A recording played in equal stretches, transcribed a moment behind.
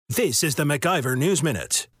This is the MacIver News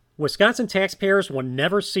Minute. Wisconsin taxpayers will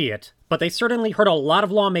never see it, but they certainly heard a lot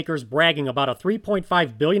of lawmakers bragging about a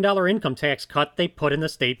 $3.5 billion income tax cut they put in the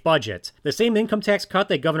state budget. The same income tax cut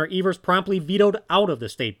that Governor Evers promptly vetoed out of the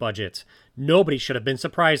state budget. Nobody should have been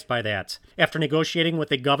surprised by that. After negotiating with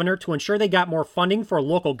the governor to ensure they got more funding for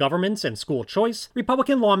local governments and school choice,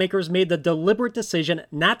 Republican lawmakers made the deliberate decision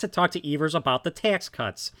not to talk to Evers about the tax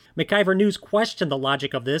cuts. MacIver News questioned the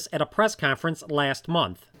logic of this at a press conference last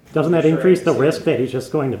month. Doesn't that increase the risk that he's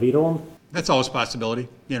just going to veto them? That's always a possibility.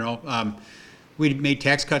 We made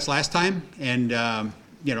tax cuts last time, and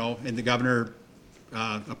the governor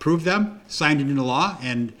approved them, signed it into law,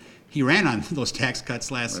 and he ran on those tax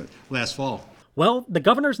cuts last fall. Well, the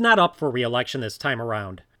governor's not up for re-election this time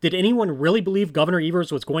around. Did anyone really believe Governor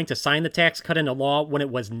Evers was going to sign the tax cut into law when it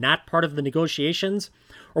was not part of the negotiations?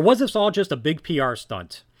 Or was this all just a big PR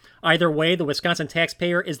stunt? Either way, the Wisconsin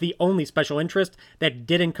taxpayer is the only special interest that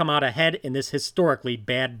didn't come out ahead in this historically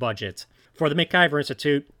bad budget. For the MacIver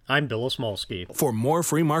Institute, I'm Bill Osmolsky. For more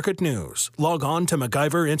free market news, log on to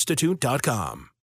MacIverinstitute.com.